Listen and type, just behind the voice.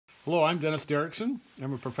Hello, I'm Dennis Derrickson.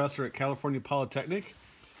 I'm a professor at California Polytechnic,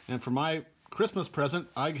 and for my Christmas present,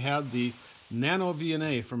 I had the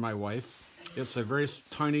NanoVNA for my wife. It's a very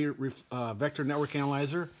tiny vector network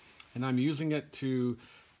analyzer, and I'm using it to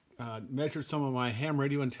measure some of my ham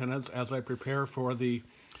radio antennas as I prepare for the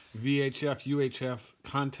VHF UHF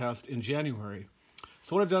contest in January.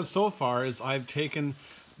 So what I've done so far is I've taken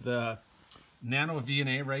the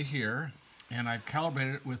NanoVNA right here, and I've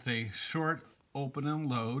calibrated it with a short open and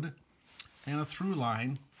load and a through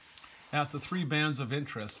line at the three bands of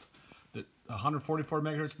interest: the 144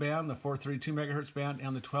 megahertz band, the 432 megahertz band,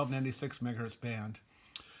 and the 1296 megahertz band.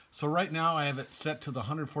 So right now I have it set to the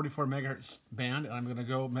 144 megahertz band, and I'm going to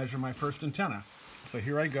go measure my first antenna. So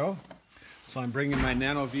here I go. So I'm bringing my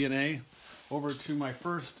NanoVNA over to my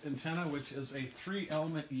first antenna, which is a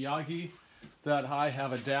 3-element Yagi that I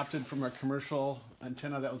have adapted from a commercial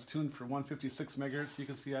antenna that was tuned for 156 megahertz. You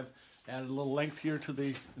can see I've added a little length here to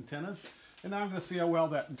the antennas, and now I'm going to see how well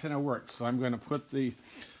that antenna works. So I'm going to put the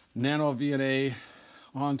NanoVNA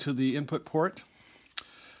onto the input port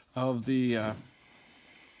of the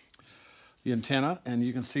antenna, and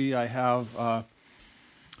you can see I have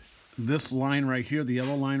this line right here. The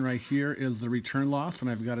yellow line right here is the return loss, and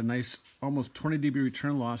I've got a nice almost 20 dB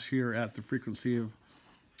return loss here at the frequency of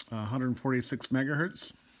 146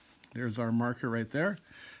 megahertz. There's our marker right there.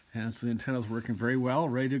 And so the antenna is working very well,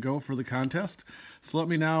 ready to go for the contest. So let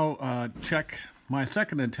me now check my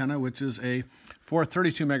second antenna, which is a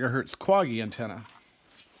 432 megahertz Quaggy antenna.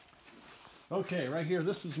 Okay, right here,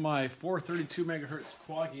 this is my 432 megahertz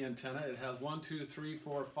Quaggy antenna. It has 1, 2, 3,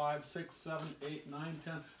 4, 5, 6, 7, 8, 9,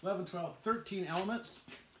 10, 11, 12, 13 elements.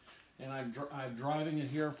 And I'm driving it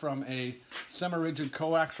here from a semi-rigid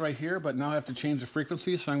coax right here, but now I have to change the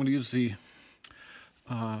frequency, so I'm going to use the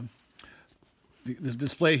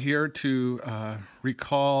display here to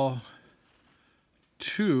recall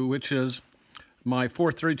 2, which is my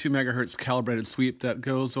 432 megahertz calibrated sweep that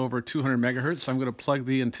goes over 200 megahertz. So I'm going to plug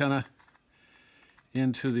the antenna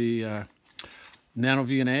into the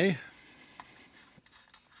NanoVNA.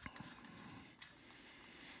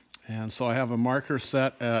 And so I have a marker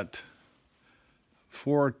set at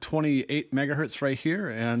 428 megahertz right here,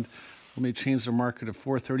 and let me change the marker to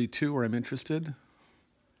 432 where I'm interested.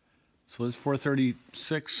 So this is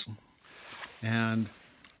 436, and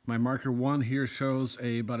my marker 1 here shows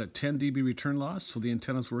about a 10 dB return loss, so the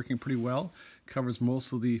antenna is working pretty well. Covers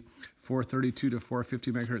most of the 432 to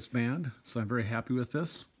 450 megahertz band, so I'm very happy with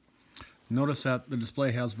this. Notice that the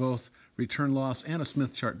display has both return loss and a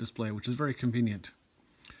Smith chart display, which is very convenient.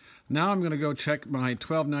 Now I'm going to go check my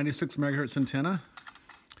 1296 megahertz antenna.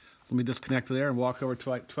 So let me disconnect there and walk over to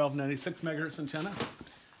my 1296 megahertz antenna.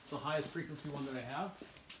 It's the highest frequency one that I have.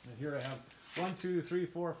 And here I have 1, 2, 3,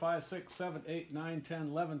 4, 5, 6, 7, 8, 9, 10,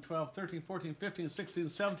 11, 12, 13, 14, 15, 16,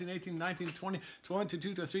 17, 18, 19, 20,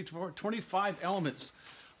 22, 23, 24, 25 elements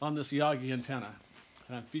on this Yagi antenna.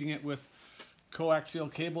 And I'm feeding it with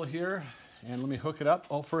coaxial cable here. And let me hook it up.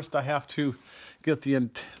 Oh, first I have to get the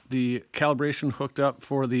calibration hooked up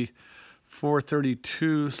for the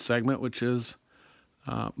 432 segment, which is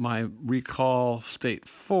my recall state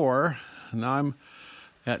 4. Now I'm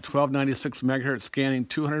at 1296 megahertz, scanning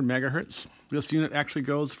 200 megahertz. This unit actually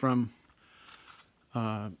goes from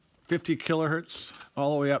 50 kilohertz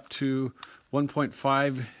all the way up to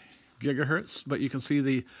 1.5 gigahertz, but you can see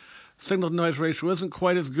the signal to noise ratio isn't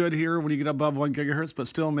quite as good here when you get above 1 gigahertz, but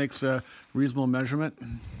still makes a reasonable measurement.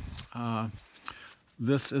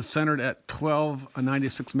 This is centered at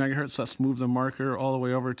 1296 megahertz. Let's move the marker all the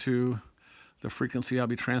way over to the frequency I'll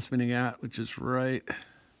be transmitting at, which is right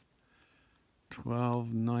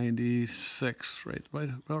 1296. Right.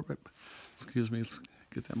 Excuse me. Let's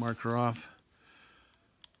get that marker off.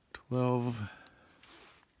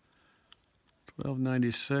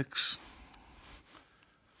 1296.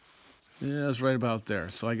 Yeah, it's right about there.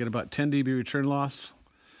 So I get about 10 dB return loss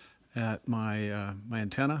at my my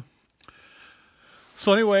antenna.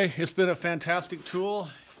 So anyway, it's been a fantastic tool.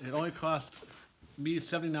 It only cost me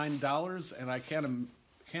 $79, and I can't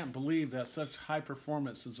believe that such high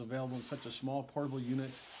performance is available in such a small portable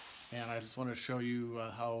unit. And I just want to show you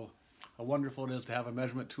how wonderful it is to have a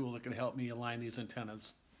measurement tool that can help me align these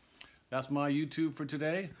antennas. That's my YouTube for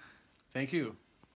today. Thank you.